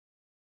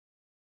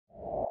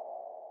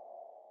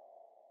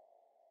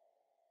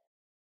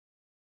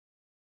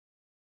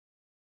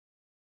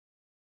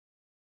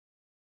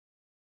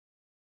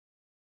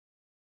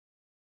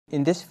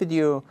In this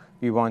video,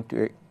 we want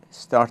to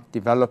start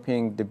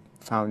developing the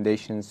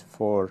foundations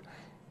for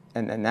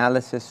an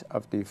analysis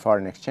of the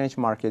foreign exchange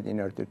market in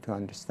order to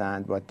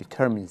understand what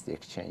determines the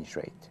exchange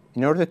rate.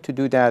 In order to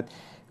do that,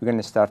 we're going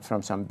to start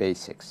from some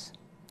basics.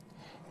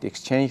 The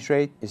exchange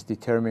rate is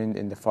determined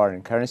in the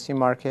foreign currency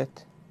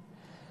market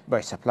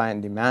by supply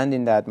and demand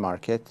in that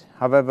market.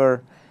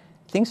 However,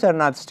 things are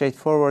not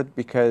straightforward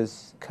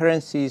because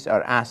currencies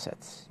are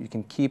assets. You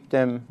can keep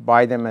them,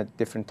 buy them at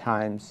different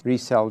times,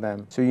 resell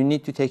them. So you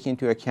need to take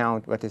into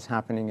account what is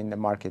happening in the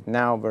market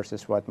now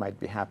versus what might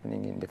be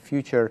happening in the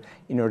future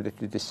in order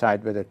to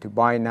decide whether to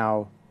buy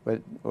now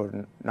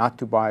or not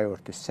to buy or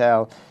to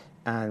sell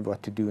and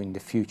what to do in the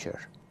future.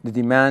 The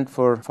demand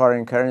for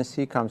foreign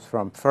currency comes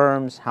from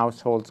firms,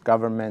 households,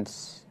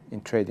 governments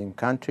in trading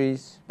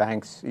countries.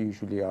 Banks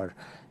usually are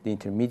the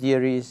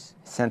intermediaries,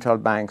 central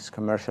banks,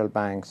 commercial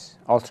banks,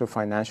 also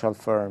financial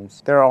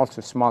firms. There are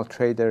also small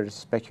traders,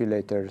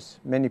 speculators.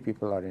 Many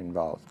people are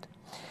involved.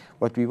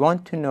 What we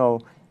want to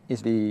know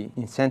is the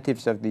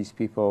incentives of these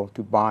people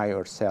to buy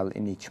or sell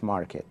in each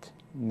market,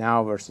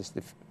 now versus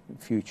the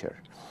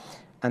future.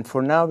 And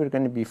for now, we're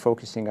going to be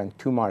focusing on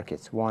two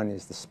markets. One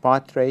is the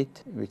spot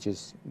rate, which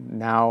is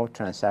now,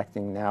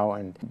 transacting now,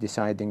 and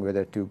deciding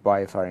whether to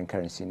buy a foreign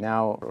currency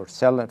now or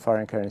sell a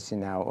foreign currency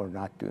now or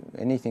not do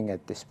anything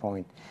at this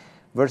point,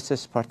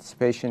 versus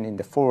participation in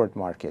the forward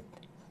market,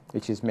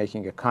 which is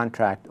making a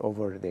contract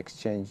over the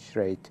exchange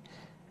rate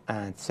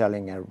and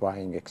selling or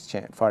buying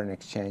foreign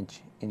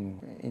exchange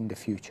in the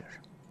future.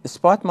 The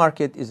spot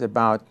market is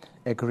about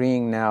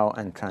agreeing now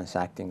and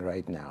transacting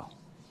right now,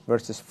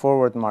 versus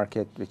forward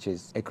market, which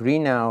is agree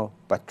now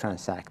but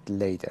transact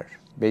later.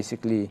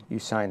 Basically, you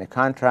sign a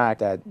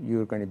contract that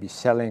you're going to be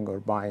selling or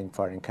buying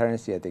foreign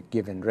currency at a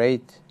given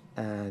rate,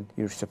 and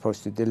you're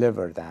supposed to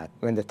deliver that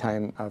when the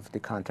time of the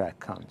contract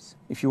comes.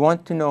 If you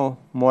want to know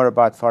more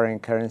about foreign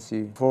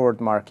currency,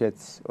 forward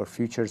markets or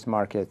futures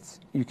markets,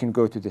 you can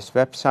go to this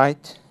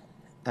website,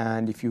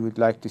 and if you would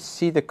like to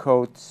see the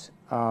codes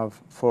of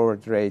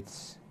forward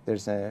rates,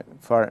 there's a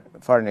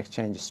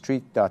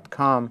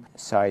foreignexchangestreet.com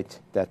site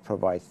that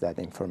provides that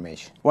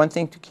information. One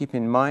thing to keep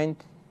in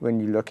mind when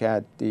you look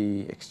at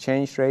the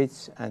exchange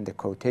rates and the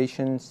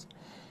quotations,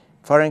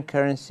 foreign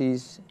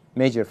currencies,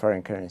 major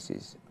foreign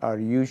currencies, are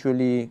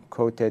usually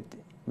quoted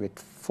with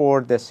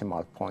 4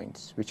 decimal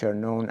points, which are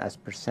known as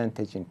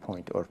percentage in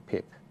point or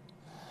pip.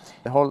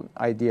 The whole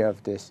idea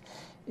of this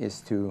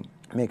is to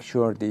make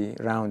sure the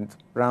round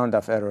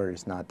of error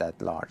is not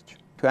that large.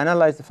 To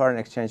analyze the foreign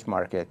exchange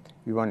market,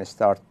 we want to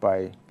start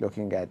by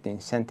looking at the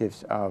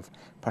incentives of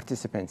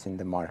participants in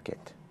the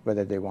market,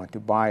 whether they want to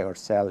buy or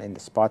sell in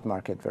the spot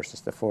market versus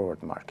the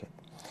forward market.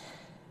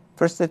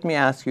 First, let me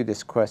ask you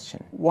this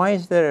question. Why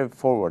is there a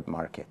forward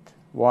market?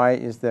 Why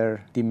is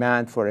there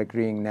demand for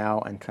agreeing now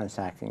and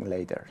transacting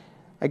later?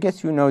 I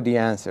guess you know the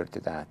answer to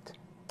that.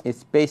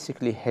 It's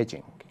basically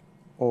hedging,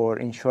 or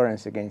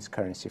insurance against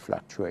currency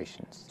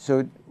fluctuations.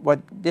 So what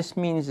this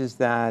means is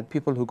that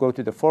people who go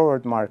to the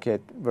forward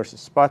market versus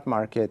spot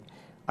market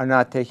are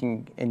not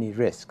taking any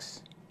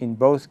risks. In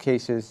both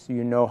cases,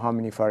 you know how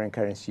many foreign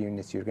currency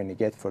units you're going to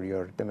get for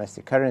your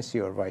domestic currency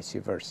or vice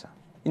versa.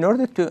 In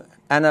order to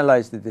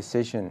analyze the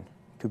decision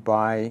to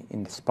buy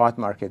in the spot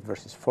market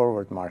versus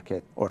forward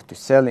market or to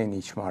sell in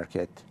each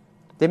market,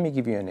 let me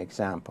give you an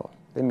example.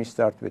 Let me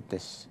start with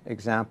this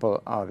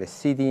example of a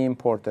CD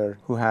importer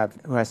who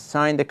has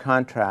signed a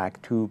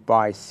contract to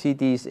buy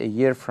CDs a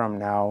year from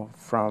now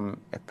from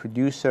a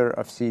producer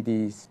of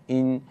CDs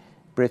in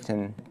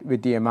Britain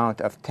with the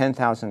amount of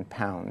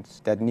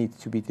 £10,000 that needs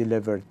to be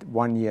delivered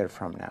 1 year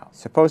from now.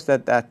 Suppose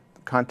that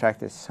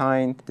contract is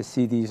signed, the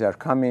CDs are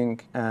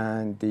coming,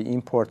 and the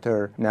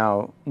importer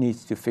now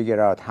needs to figure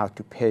out how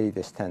to pay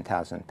this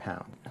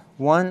 £10,000.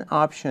 One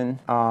option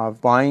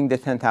of buying the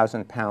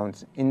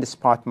 £10,000 in the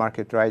spot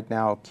market right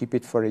now, keep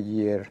it for a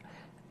year,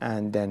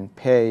 and then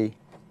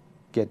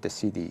get the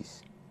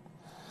CDs.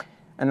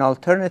 An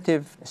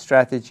alternative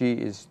strategy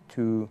is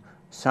to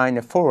sign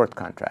a forward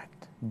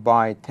contract,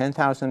 buy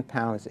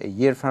 £10,000 a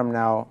year from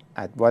now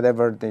at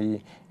whatever the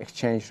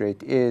exchange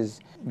rate is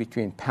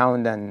between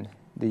pound and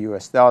the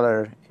US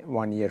dollar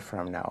 1 year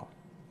from now.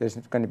 There's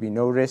going to be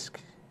no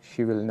risk.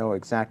 She will know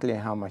exactly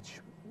how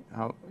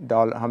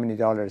many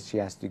dollars she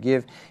has to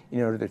give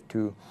in order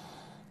to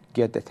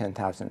get the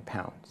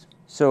 £10,000.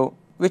 So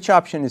which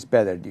option is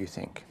better, do you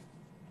think?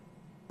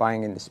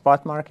 Buying in the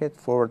spot market,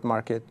 forward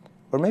market,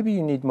 or maybe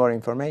you need more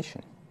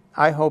information?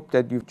 I hope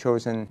that you've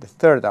chosen the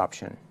third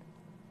option,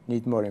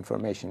 need more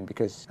information,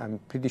 because I'm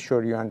pretty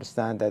sure you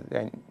understand that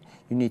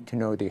you need to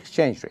know the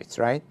exchange rates,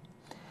 right?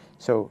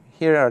 So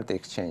here are the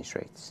exchange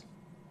rates.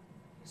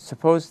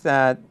 Suppose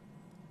that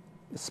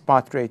the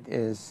spot rate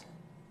is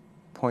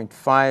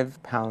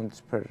 0.5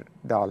 pounds per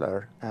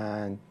dollar,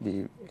 and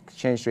the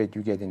exchange rate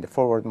you get in the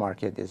forward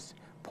market is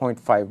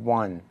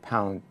 0.51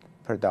 pound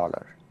per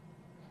dollar.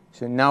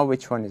 So now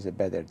which one is a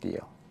better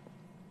deal?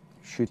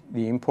 Should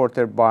the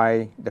importer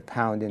buy the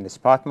pound in the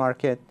spot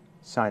market,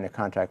 sign a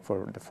contract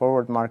for the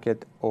forward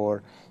market,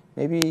 or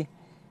maybe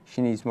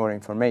she needs more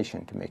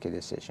information to make a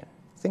decision?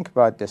 Think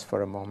about this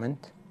for a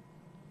moment.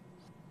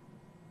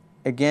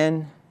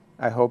 Again,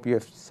 I hope you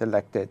have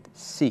selected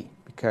C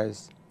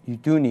because you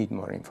do need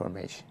more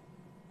information.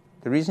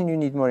 The reason you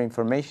need more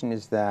information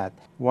is that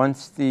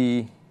once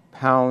the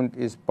pound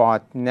is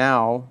bought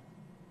now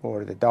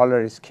or the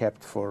dollar is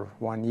kept for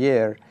 1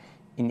 year,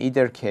 in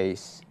either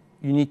case,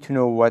 you need to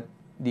know what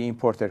the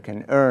importer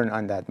can earn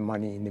on that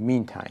money in the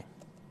meantime.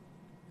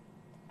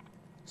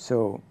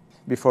 So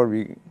before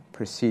we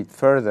proceed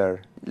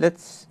further,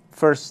 let's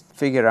first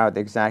figure out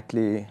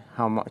exactly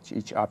how much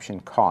each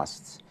option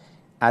costs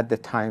at the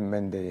time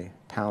when the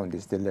pound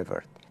is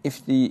delivered.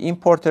 If the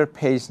importer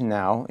pays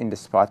now in the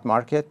spot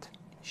market,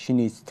 she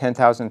needs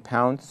 10,000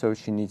 pounds, so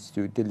she needs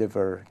to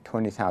deliver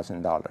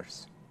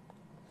 $20,000.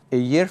 A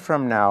year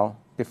from now,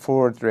 the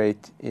forward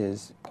rate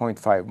is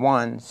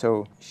 0.51,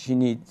 so she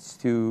needs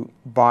to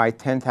buy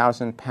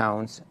 10,000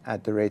 pounds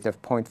at the rate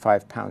of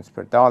 0.5 pounds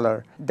per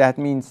dollar. That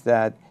means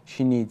that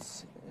she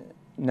needs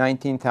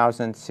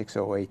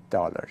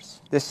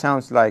 $19,608. This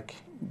sounds like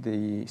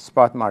the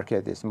spot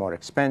market is more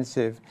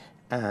expensive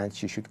and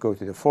she should go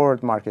to the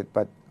forward market,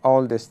 but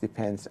all this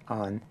depends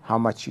on how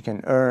much she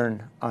can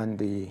earn on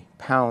the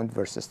pound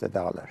versus the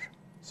dollar.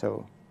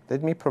 So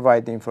let me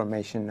provide the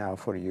information now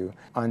for you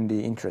on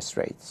the interest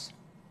rates.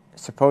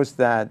 Suppose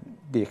that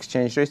the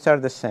exchange rates are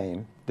the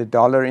same. The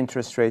dollar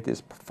interest rate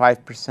is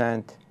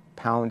 5%,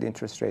 pound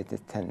interest rate is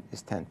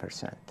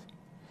 10%.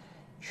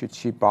 Should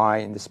she buy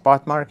in the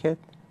spot market,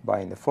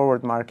 buy in the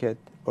forward market,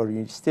 or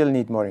you still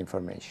need more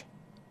information?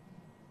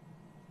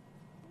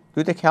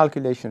 Do the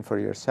calculation for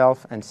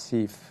yourself and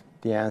see if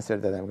the answer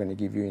that I'm going to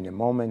give you in a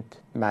moment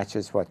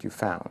matches what you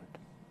found.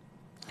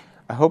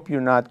 I hope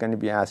you're not going to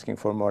be asking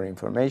for more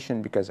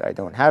information because I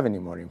don't have any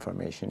more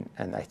information,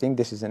 and I think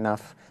this is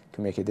enough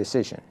to make a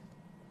decision.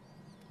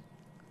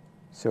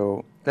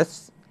 So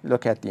let's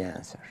look at the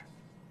answer.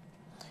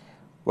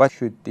 What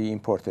should the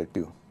importer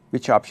do?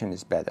 Which option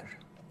is better?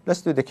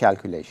 Let's do the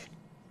calculation.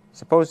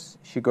 Suppose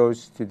she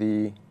goes to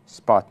the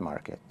spot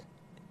market.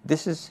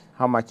 This is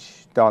how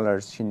much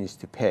dollars she needs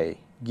to pay,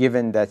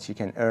 given that she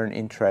can earn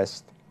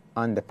interest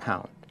on the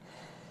pound.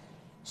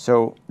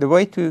 So the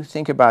way to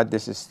think about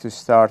this is to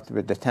start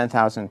with the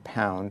 10,000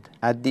 pound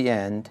at the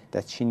end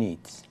that she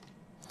needs.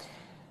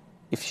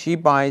 If she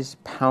buys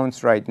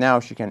pounds right now,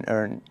 she can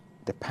earn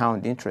the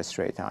pound interest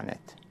rate on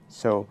it.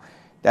 So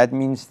that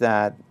means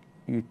that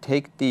you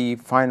take the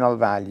final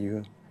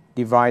value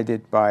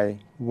divided by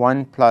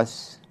 1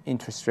 plus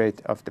interest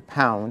rate of the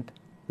pound,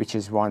 which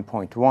is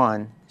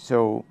 1.1.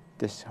 So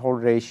this whole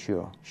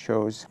ratio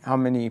shows how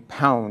many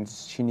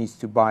pounds she needs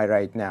to buy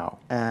right now.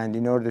 And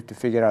in order to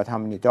figure out how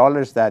many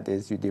dollars that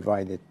is, you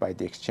divide it by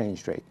the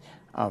exchange rate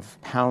of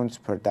pounds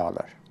per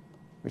dollar,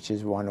 which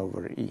is 1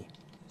 over E.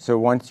 So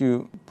once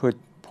you put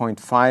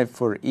 0.5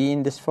 for E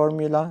in this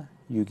formula,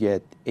 you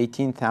get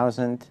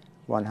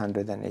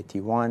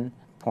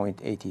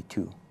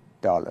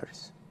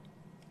 $18,181.82.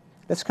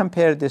 Let's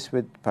compare this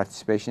with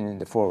participation in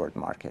the forward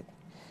market.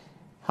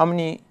 How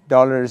many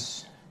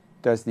dollars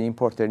does the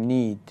importer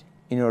need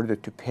in order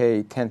to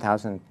pay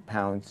 10,000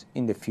 pounds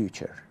in the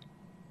future?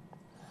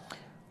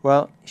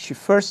 Well, she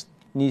first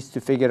needs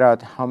to figure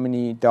out how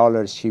many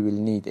dollars she will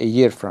need a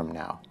year from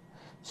now.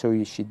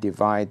 So she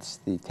divides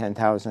the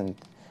 10,000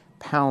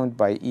 pound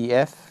by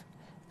EF,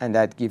 and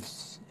that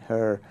gives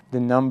her the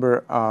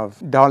number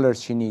of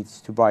dollars she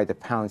needs to buy the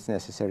pounds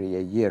necessary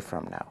a year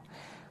from now.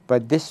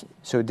 But this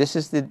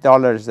is the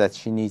dollars that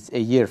she needs a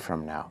year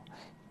from now.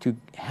 To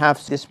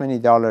have this many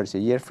dollars a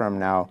year from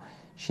now,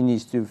 she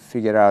needs to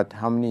figure out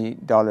how many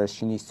dollars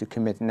she needs to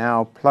commit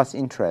now plus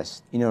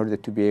interest in order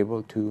to be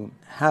able to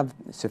have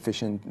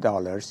sufficient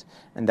dollars.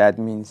 And that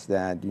means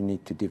that you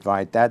need to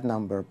divide that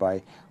number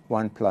by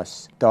 1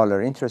 plus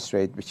dollar interest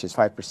rate, which is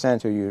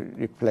 5%. So you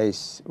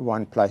replace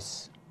 1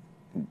 plus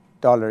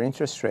dollar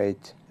interest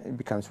rate, it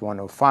becomes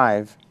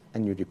 105,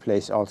 and you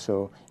replace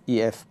also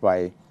EF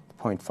by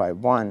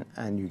 0.51,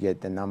 and you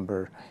get the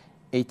number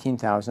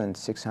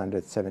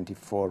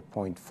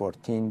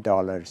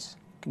 $18,674.14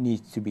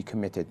 needs to be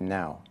committed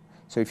now.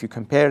 So if you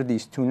compare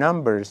these two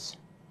numbers,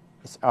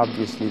 it's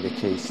obviously the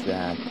case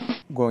that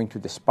going to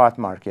the spot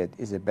market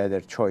is a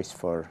better choice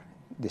for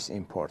this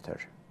importer.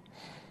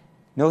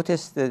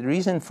 Notice the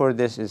reason for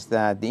this is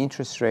that the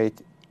interest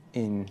rate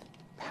in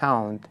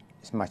pound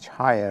is much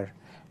higher,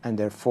 and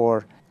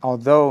therefore,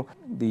 although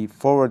the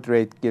forward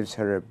rate gives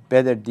her a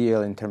better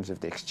deal in terms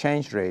of the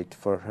exchange rate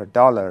for her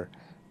dollar,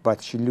 but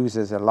she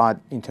loses a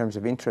lot in terms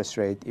of interest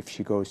rate if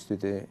she goes to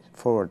the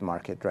forward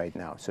market right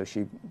now. So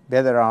she's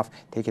better off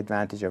take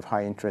advantage of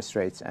high interest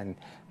rates and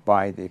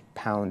buy the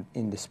pound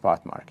in the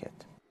spot market.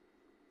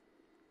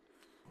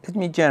 Let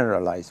me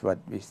generalize what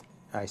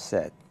I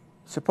said.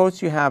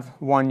 Suppose you have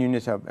 1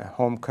 unit of a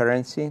home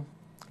currency,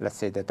 let's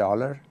say the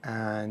dollar,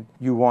 and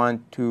you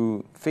want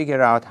to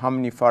figure out how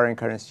many foreign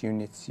currency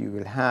units you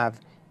will have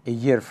a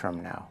year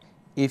from now.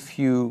 If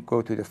you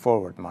go to the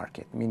forward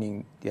market,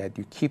 meaning that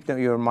you keep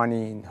your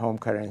money in home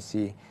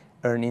currency,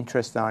 earn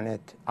interest on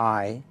it,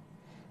 I,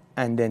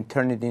 and then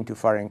turn it into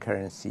foreign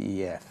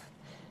currency, EF.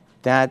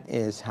 That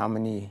is how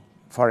many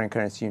foreign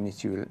currency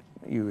units you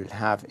will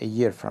have a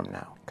year from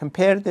now.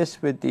 Compare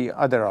this with the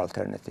other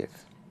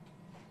alternative.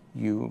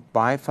 You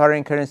buy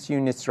foreign currency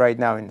units right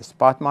now in the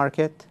spot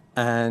market,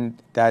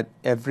 and that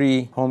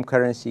every home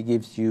currency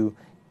gives you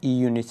E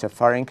units of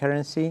foreign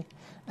currency,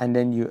 and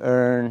then you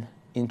earn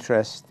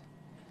interest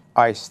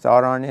I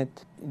star on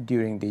it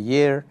during the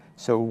year.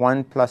 So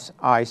 1 plus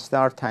I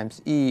star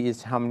times E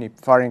is how many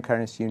foreign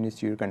currency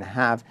units you're going to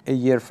have a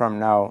year from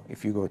now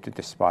if you go to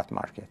the spot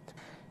market.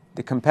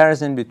 The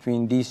comparison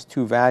between these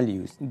two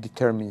values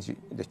determines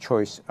the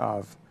choice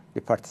of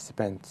the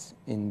participants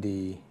in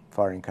the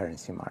foreign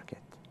currency market.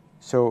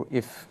 So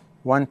if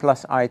 1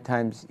 plus I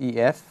times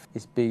EF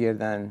is bigger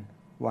than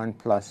 1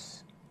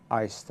 plus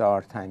I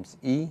star times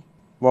E,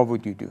 what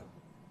would you do?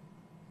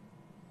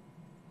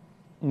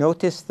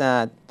 Notice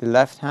that the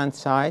left-hand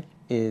side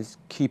is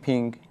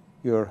keeping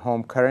your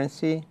home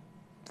currency.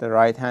 The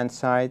right-hand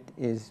side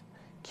is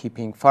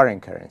keeping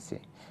foreign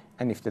currency.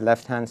 And if the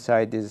left-hand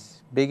side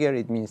is bigger,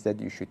 it means that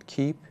you should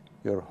keep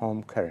your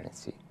home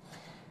currency.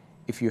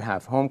 If you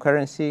have home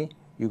currency,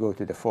 you go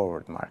to the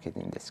forward market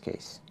in this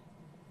case.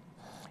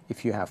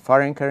 If you have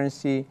foreign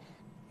currency,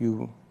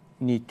 you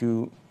need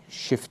to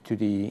shift to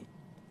the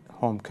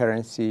home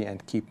currency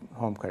and keep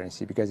home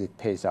currency because it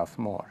pays off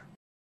more.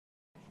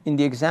 In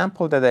the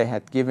example that I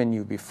had given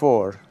you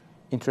before,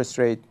 interest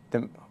rate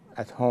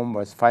at home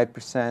was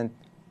 5%,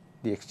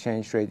 the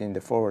exchange rate in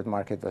the forward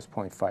market was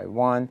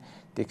 0.51,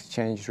 the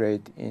exchange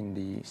rate in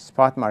the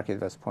spot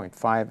market was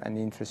 0.5, and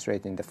the interest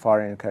rate in the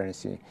foreign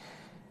currency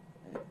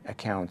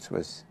accounts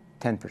was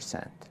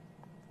 10%.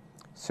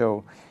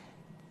 So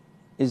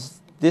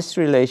is this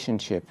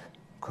relationship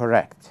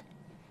correct,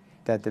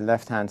 that the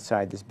left-hand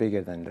side is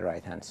bigger than the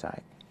right-hand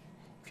side?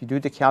 If you do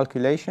the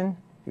calculation,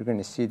 you're going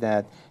to see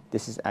that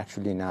this is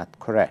actually not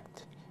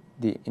correct.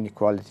 The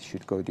inequality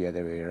should go the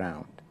other way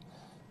around.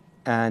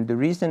 And the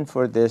reason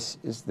for this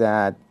is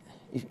that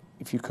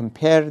if you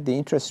compare the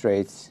interest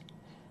rates,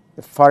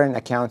 the foreign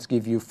accounts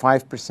give you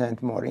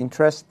 5% more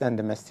interest than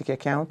domestic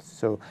accounts,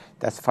 so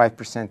that's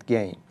 5%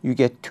 gain. You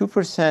get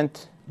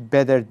 2%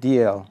 better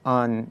deal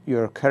on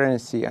your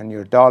currency, on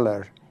your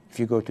dollar, if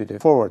you go to the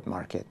forward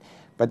market.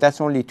 But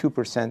that's only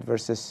 2%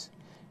 versus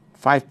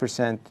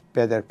 5%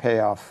 better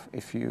payoff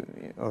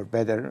or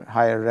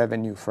higher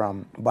revenue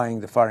from buying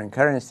the foreign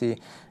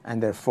currency,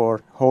 and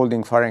therefore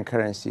holding foreign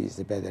currency is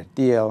a better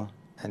deal,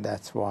 and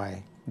that's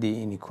why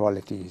the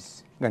inequality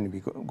is going to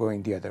be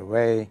going the other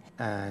way.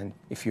 And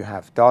if you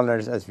have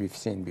dollars, as we've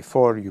seen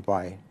before, you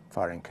buy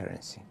foreign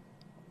currency.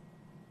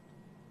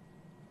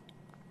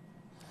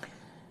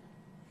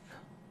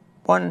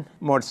 One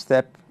more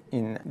step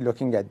in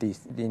looking at the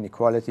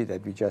inequality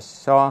that we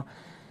just saw,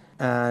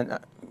 and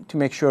to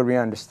make sure we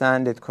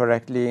understand it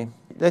correctly,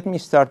 let me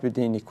start with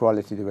the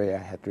inequality the way I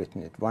had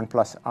written it. 1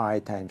 plus I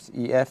times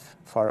EF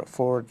for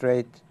forward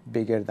rate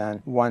bigger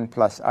than 1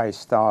 plus I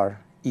star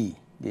E,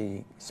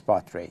 the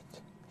spot rate.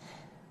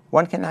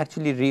 One can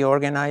actually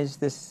reorganize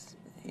this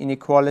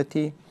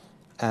inequality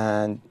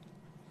and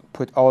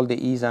put all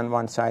the E's on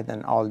one side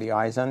and all the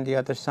I's on the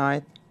other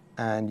side,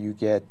 and you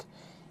get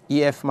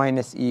EF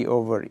minus E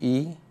over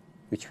E,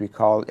 which we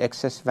call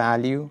excess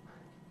value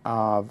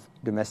of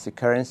domestic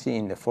currency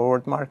in the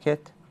forward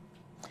market.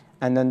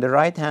 And on the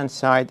right-hand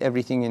side,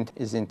 everything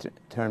is in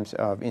terms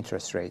of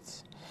interest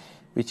rates,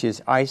 which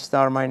is I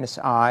star minus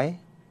I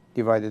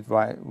divided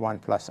by 1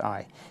 plus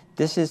I.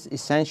 This is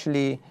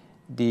essentially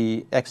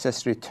the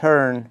excess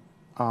return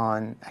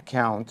on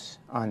accounts,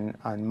 on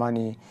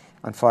money,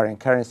 on foreign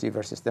currency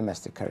versus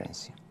domestic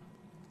currency.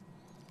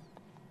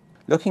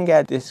 Looking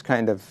at this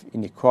kind of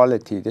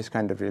inequality, this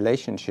kind of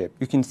relationship,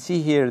 you can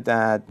see here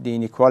that the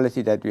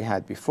inequality that we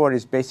had before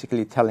is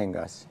basically telling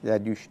us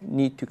that you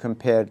need to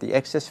compare the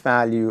excess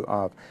value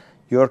of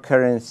your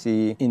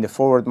currency in the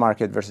forward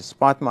market versus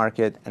spot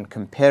market and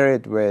compare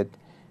it with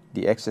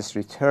the excess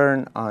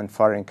return on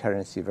foreign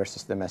currency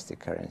versus domestic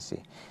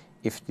currency.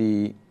 If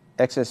the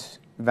excess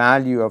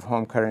value of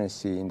home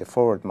currency in the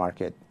forward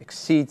market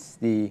exceeds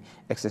the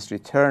excess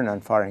return on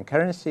foreign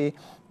currency,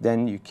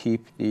 then you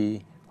keep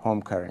the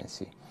home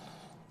currency.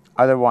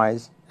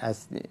 Otherwise,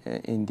 as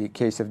in the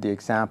case of the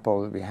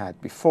example we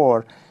had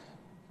before,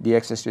 the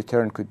excess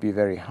return could be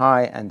very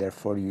high, and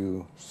therefore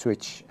you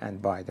switch and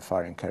buy the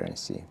foreign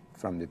currency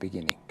from the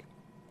beginning.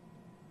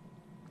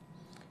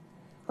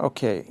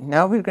 Okay,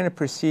 now we're going to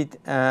proceed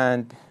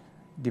and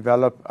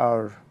develop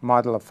our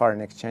model of foreign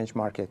exchange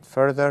market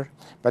further,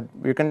 but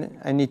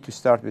I need to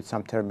start with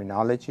some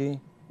terminology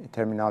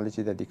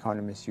that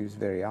economists use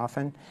very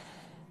often.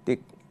 The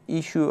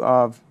issue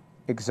of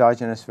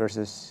exogenous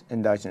versus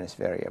endogenous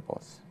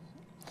variables.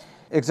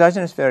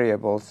 Exogenous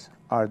variables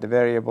are the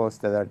variables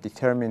that are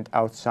determined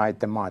outside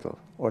the model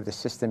or the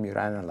system you're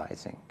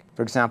analyzing.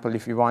 For example,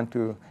 if you want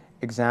to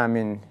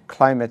examine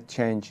climate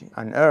change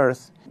on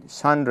Earth,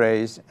 sun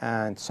rays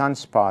and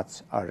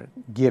sunspots are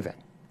given.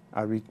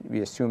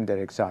 We assume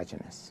they're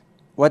exogenous.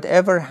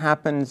 Whatever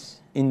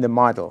happens in the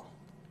model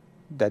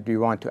that we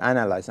want to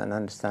analyze and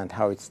understand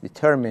how it's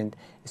determined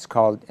is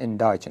called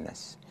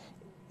endogenous.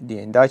 the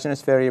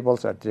endogenous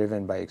variables are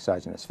driven by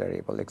exogenous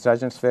variables.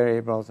 Exogenous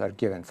variables are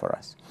given for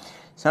us.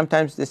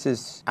 Sometimes this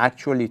is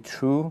actually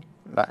true,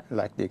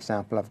 like the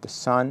example of the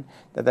sun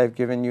that I've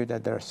given you,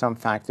 that there are some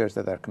factors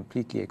that are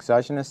completely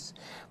exogenous.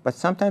 But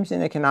sometimes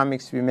in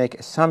economics, we make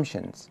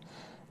assumptions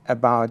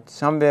about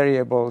some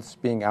variables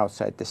being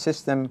outside the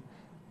system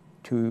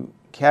to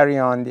carry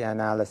on the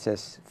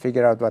analysis,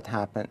 figure out what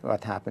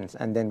happens,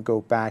 and then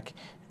go back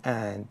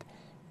and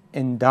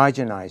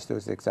endogenize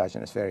those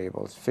exogenous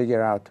variables,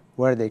 figure out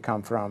where they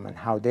come from and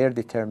how they're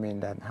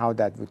determined and how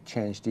that would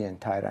change the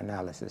entire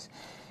analysis.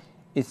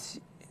 It's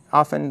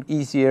often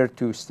easier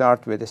to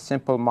start with a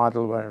simple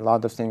model where a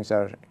lot of things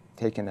are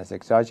taken as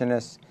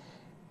exogenous.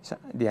 So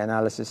the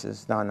analysis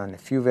is done on a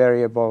few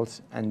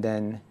variables, and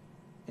then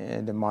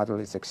the model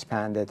is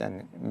expanded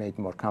and made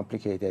more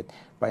complicated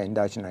by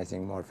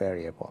endogenizing more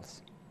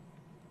variables.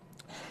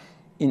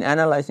 In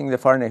analyzing the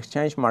foreign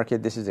exchange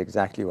market, this is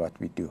exactly what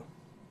we do.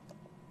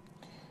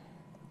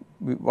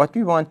 What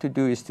we want to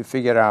do is to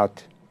figure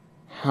out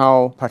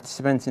how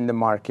participants in the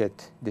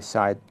market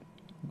decide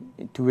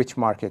to which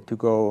market to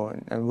go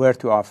and where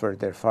to offer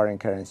their foreign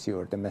currency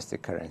or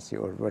domestic currency,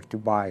 or where to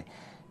buy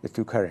the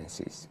two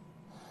currencies.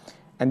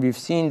 And we've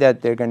seen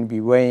that they're going to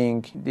be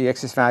weighing the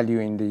excess value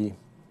in the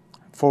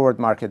forward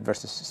market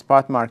versus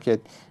spot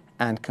market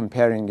and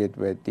comparing it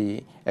with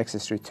the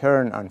excess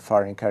return on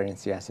foreign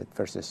currency asset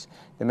versus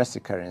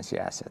domestic currency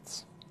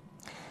assets.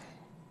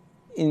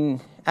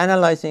 In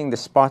analyzing the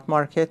spot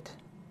market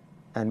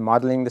and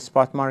modeling the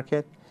spot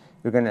market,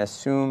 we're going to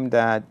assume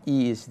that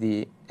E is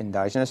the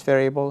endogenous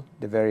variable,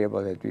 the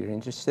variable that we're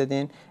interested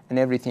in, and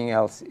everything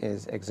else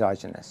is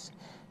exogenous.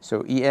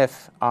 So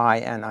EF, I,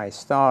 and I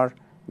star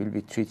will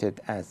be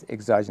treated as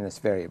exogenous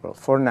variable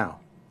for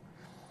now.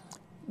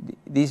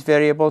 These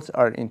variables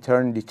are in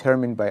turn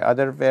determined by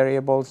other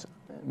variables.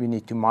 We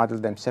need to model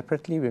them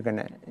separately. We're going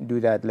to do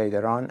that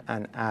later on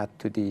and add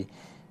to the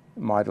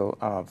model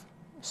of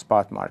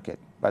spot market.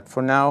 But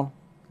for now,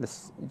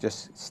 let's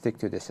just stick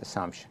to this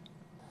assumption.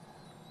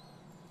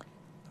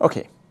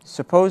 Okay,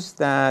 suppose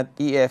that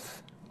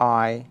EF,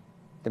 I,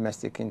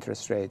 domestic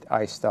interest rate,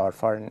 I star,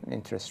 foreign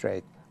interest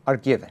rate, are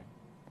given.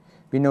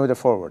 We know the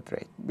forward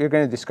rate. We're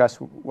going to discuss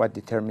what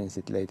determines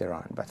it later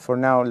on. But for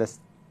now, let's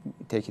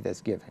take it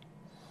as given.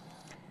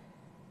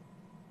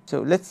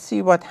 So let's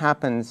see what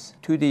happens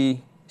to the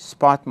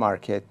spot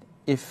market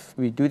if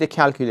we do the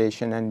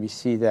calculation and we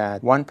see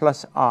that 1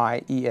 plus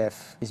I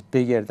EF is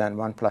bigger than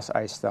 1 plus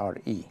I star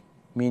E,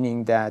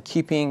 meaning that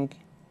keeping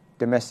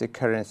domestic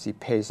currency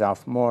pays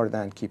off more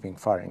than keeping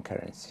foreign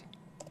currency.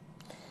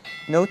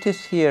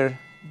 Notice here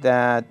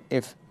that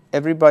if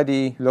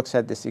everybody looks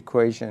at this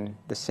equation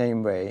the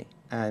same way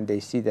and they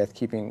see that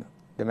keeping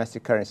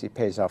domestic currency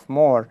pays off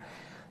more,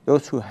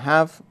 those who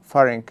have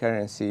foreign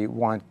currency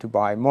want to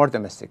buy more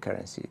domestic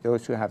currency.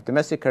 Those who have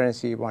domestic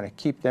currency want to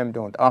keep them,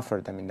 don't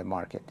offer them in the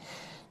market.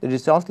 The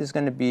result is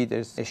going to be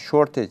there's a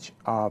shortage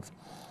of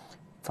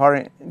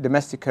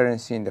domestic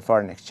currency in the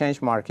foreign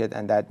exchange market,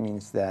 and that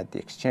means that the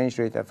exchange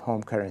rate of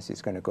home currency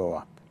is going to go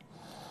up.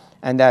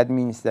 And that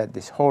means that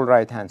this whole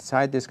right-hand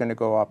side is going to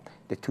go up.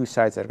 The two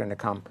sides are going to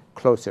come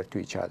closer to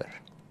each other.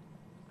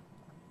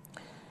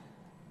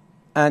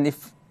 And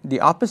if the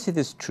opposite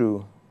is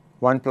true,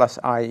 1 plus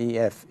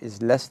IEF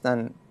is less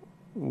than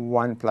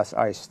 1 plus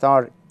I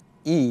star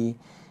E,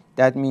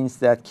 that means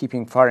that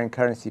keeping foreign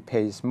currency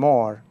pays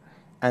more,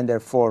 and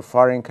therefore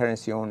foreign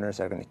currency owners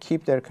are going to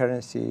keep their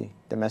currency,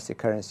 domestic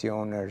currency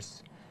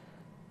owners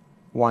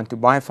want to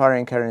buy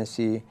foreign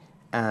currency,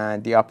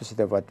 and the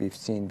opposite of what we've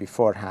seen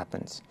before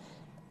happens.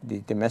 The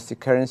domestic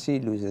currency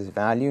loses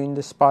value in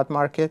the spot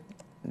market,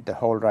 the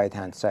whole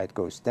right-hand side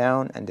goes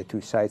down, and the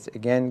two sides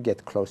again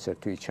get closer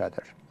to each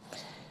other.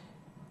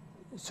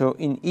 So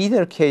in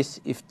either case,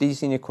 if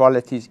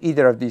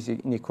either of these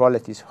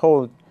inequalities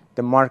hold,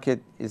 the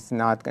market is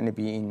not going to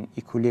be in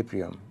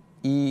equilibrium.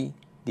 E,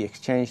 the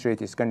exchange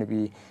rate, is going to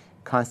be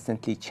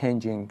constantly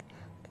changing,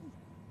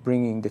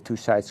 bringing the two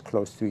sides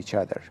close to each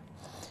other.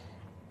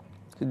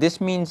 So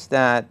this means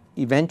that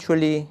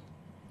eventually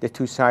the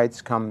two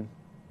sides come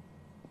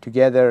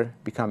together,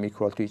 become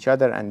equal to each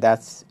other, and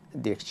that's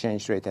the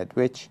exchange rate at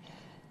which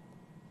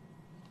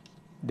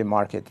the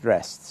market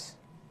rests,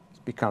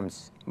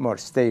 becomes more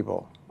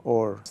stable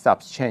or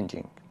stops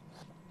changing.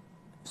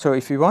 So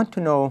if we want to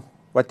know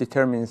what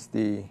determines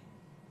the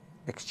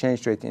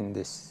exchange rate in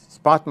this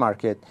spot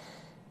market,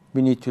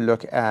 we need to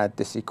look at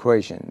this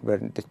equation where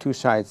the two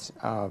sides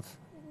of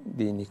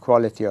the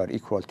inequality are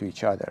equal to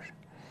each other.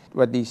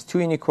 What these two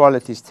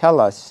inequalities tell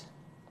us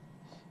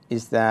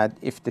is that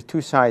if the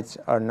two sides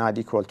are not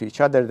equal to each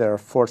other, there are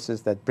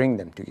forces that bring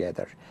them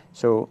together.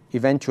 So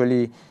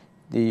eventually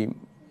the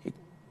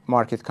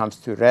market comes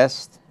to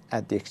rest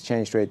at the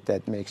exchange rate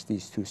that makes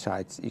these two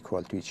sides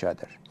equal to each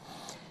other.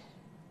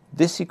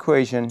 This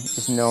equation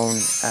is known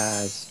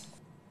as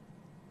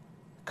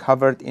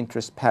covered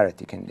interest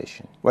parity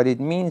condition. What it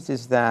means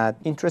is that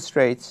interest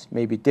rates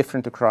may be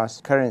different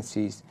across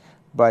currencies,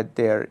 but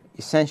they're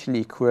essentially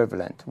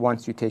equivalent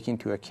once you take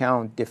into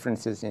account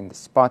differences in the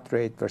spot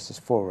rate versus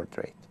forward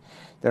rate.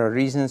 There are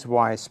reasons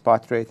why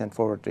spot rate and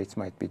forward rates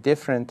might be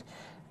different.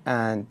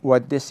 And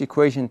what this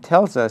equation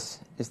tells us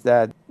is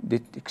that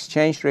the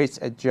exchange rates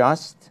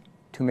adjust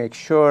to make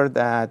sure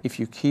that if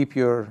you keep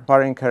your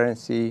foreign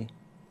currency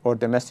or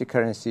domestic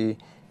currency,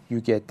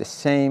 you get the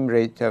same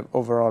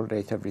overall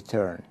rate of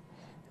return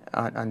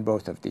on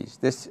both of these.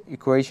 This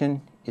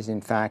equation is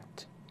in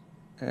fact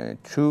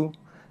true.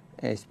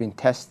 It's been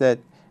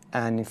tested,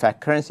 and in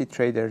fact currency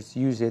traders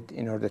use it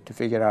in order to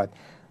figure out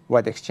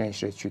what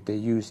exchange rate should they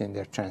use in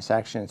their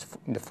transactions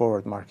in the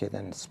forward market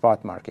and the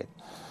spot market.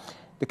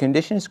 The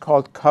condition is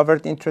called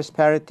covered interest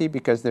parity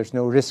because there's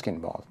no risk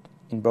involved.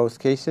 In both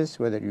cases,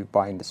 whether you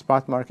buy in the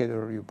spot market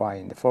or you buy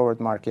in the forward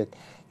market,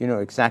 you know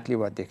exactly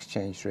what the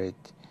exchange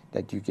rate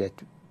that you get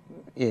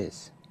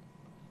is.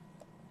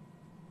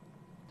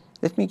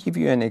 Let me give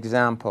you an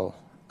example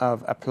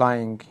of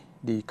applying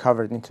the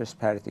covered interest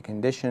parity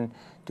condition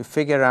to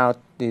figure out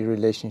the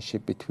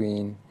relationship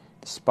between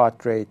the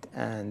spot rate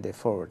and the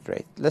forward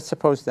rate. Let's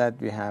suppose that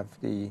we have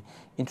the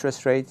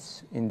interest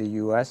rates in the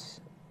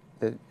US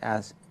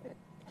as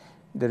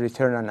the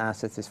return on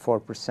assets is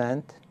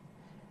 4%.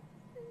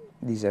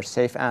 These are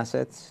safe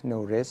assets,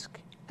 no risk,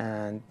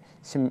 and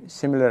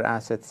similar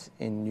assets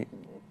in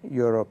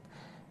Europe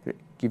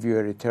give you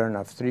a return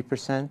of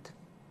 3%.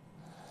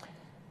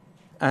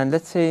 And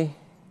let's say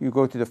you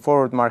go to the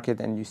forward market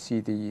and you see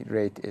the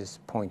rate is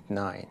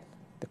 0.9.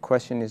 The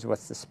question is,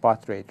 what's the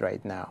spot rate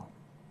right now?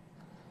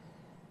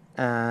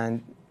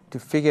 And to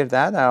figure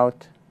that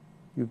out,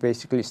 you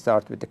basically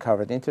start with the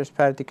covered interest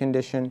parity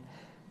condition,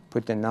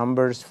 put the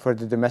numbers for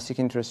the domestic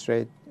interest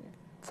rate,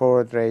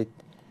 forward rate,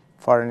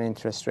 foreign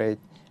interest rate,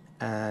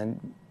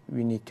 and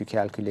we need to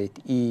calculate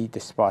E, the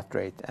spot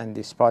rate, and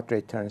the spot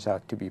rate turns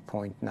out to be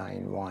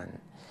 0.91.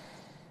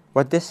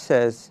 What this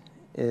says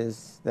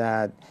is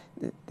that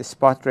the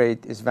spot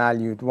rate is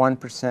valued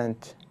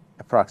 1%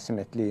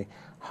 approximately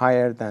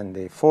higher than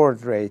the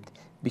forward rate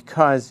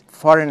because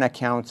foreign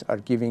accounts are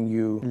giving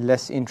you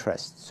less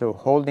interest. So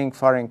holding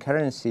foreign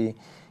currency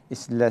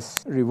is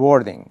less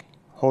rewarding.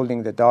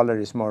 Holding the dollar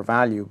is more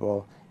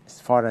valuable as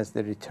far as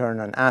the return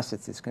on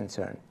assets is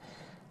concerned.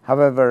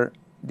 However,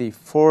 the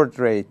forward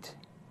rate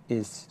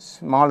is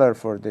smaller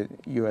for the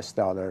US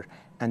dollar,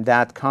 and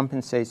that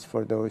compensates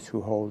for those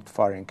who hold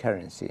foreign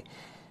currency.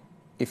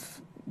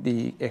 If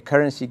a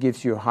currency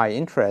gives you high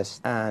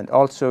interest and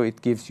also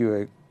it gives you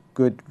a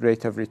good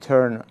rate of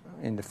return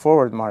in the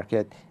forward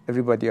market,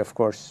 everybody, of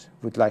course,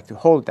 would like to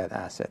hold that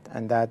asset,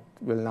 and that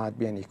will not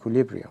be an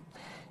equilibrium.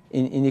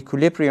 In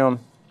equilibrium,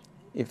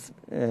 if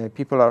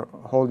people are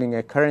holding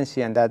a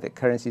currency and that the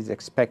currency is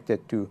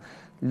expected to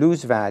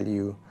lose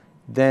value,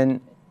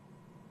 then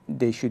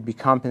they should be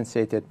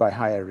compensated by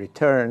higher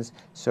returns,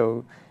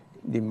 so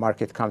the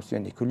market comes to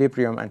an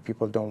equilibrium and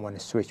people don't want to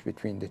switch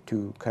between the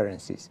two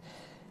currencies.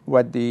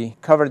 What the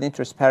covered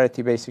interest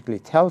parity basically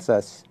tells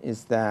us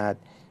is that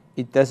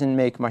it doesn't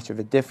make much of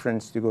a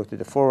difference to go to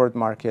the forward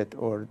market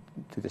or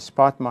to the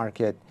spot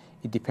market.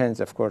 It depends,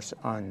 of course,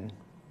 on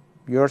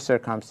your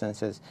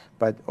circumstances,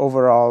 but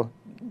overall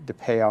the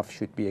payoff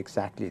should be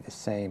exactly the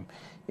same.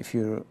 If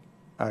you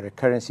are a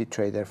currency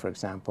trader, for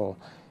example,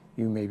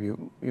 you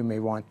may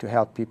want to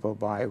help people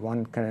buy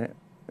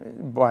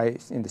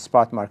in the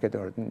spot market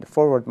or in the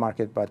forward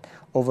market, but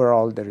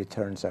overall the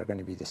returns are going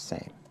to be the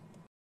same.